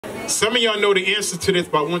Some of y'all know the answer to this,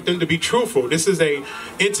 but I want them to be truthful. This is a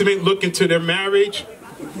intimate look into their marriage.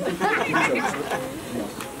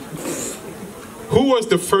 Who was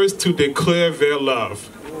the first to declare their love?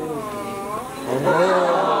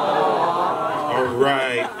 All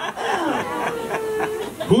right.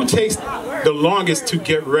 Who takes the longest to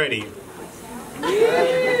get ready?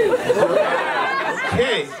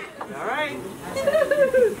 Okay.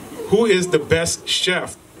 Who is the best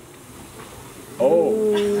chef? All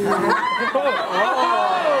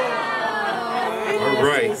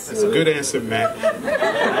right. That's a good answer, Matt.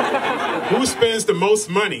 Who spends the most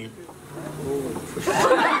money?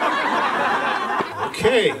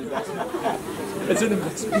 Okay.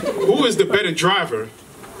 Who is the better driver?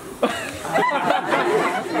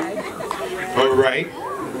 All right.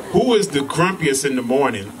 Who is the grumpiest in the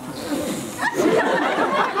morning?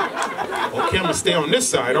 Okay, I'm gonna stay on this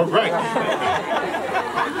side. All right.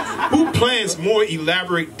 Who plans more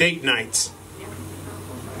elaborate date nights?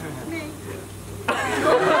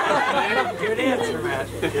 Good answer, Matt.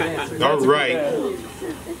 Good answer. All right.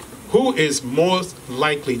 Who is most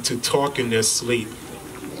likely to talk in their sleep?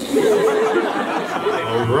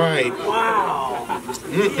 All right. Wow.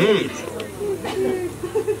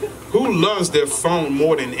 Who loves their phone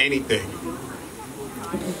more than anything?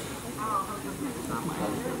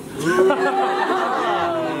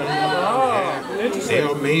 They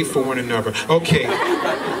are made for one another. Okay.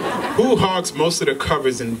 Who hogs most of the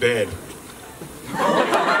covers in bed?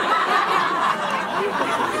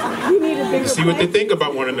 See what they think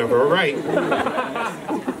about one another, all right.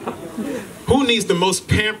 Who needs the most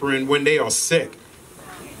pampering when they are sick?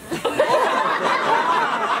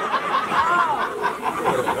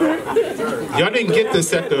 Y'all didn't get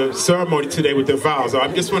this at the ceremony today with the vows. I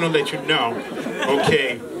just want to let you know.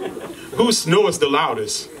 Okay. Who snores the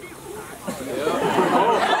loudest?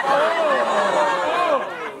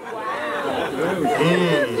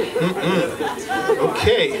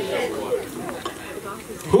 Okay.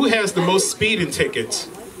 Who has the most speeding tickets?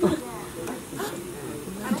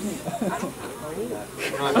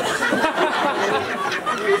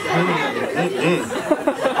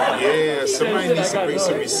 Yeah, somebody needs to bring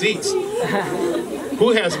some receipts.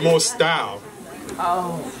 Who has more style?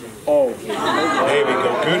 There we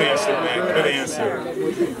go. Good answer, man. Good answer.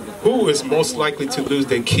 Who is most likely to lose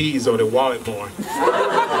their keys or their wallet more?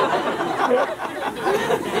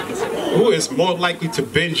 Who is more likely to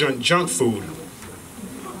binge on junk food?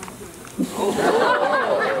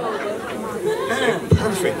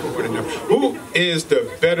 Perfect. Who is the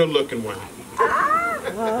better looking one?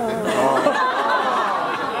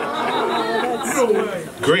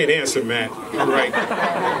 Great answer, Matt. All right.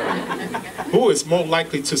 Who is more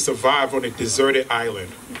likely to survive on a deserted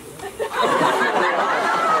island?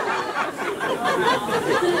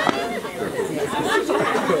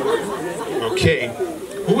 Okay.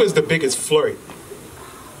 Who is the biggest flirt?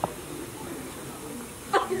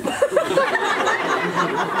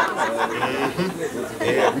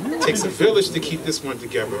 Yeah, it takes a village to keep this one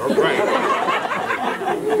together. All right.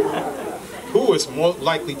 Who is more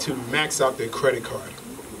likely to max out their credit card?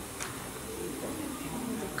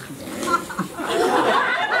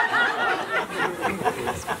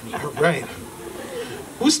 All right.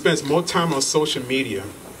 Who spends more time on social media?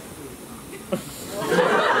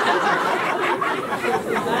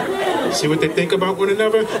 See what they think about one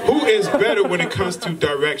another? Who is better when it comes to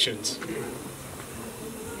directions?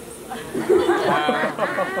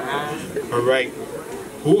 All right.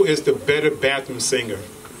 Who is the better bathroom singer?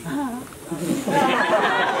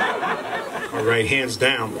 All right, hands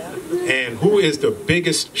down. And who is the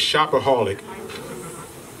biggest shopaholic?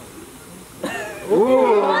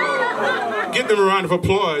 Give them a round of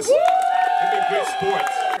applause. They've been great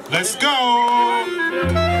sports. Let's go.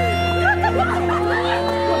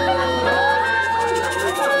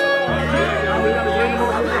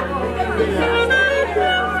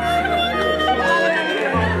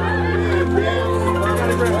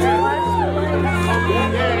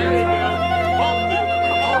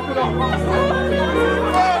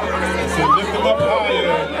 So lift them up higher.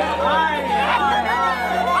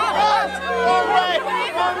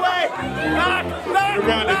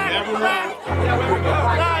 Around it, everyone.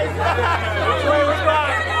 Guys,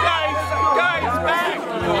 back.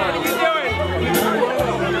 What are you doing?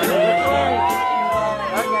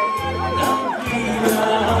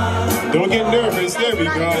 Don't get nervous. There we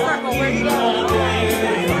go.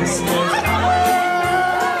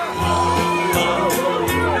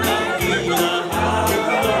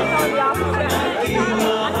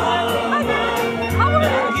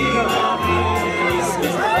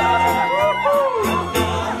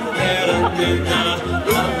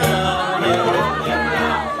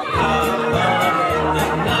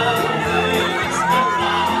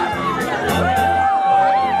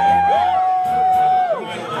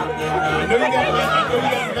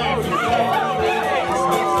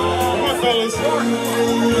 fellas.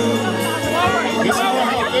 This is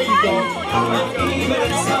how, there you go.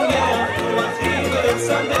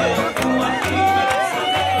 Someday.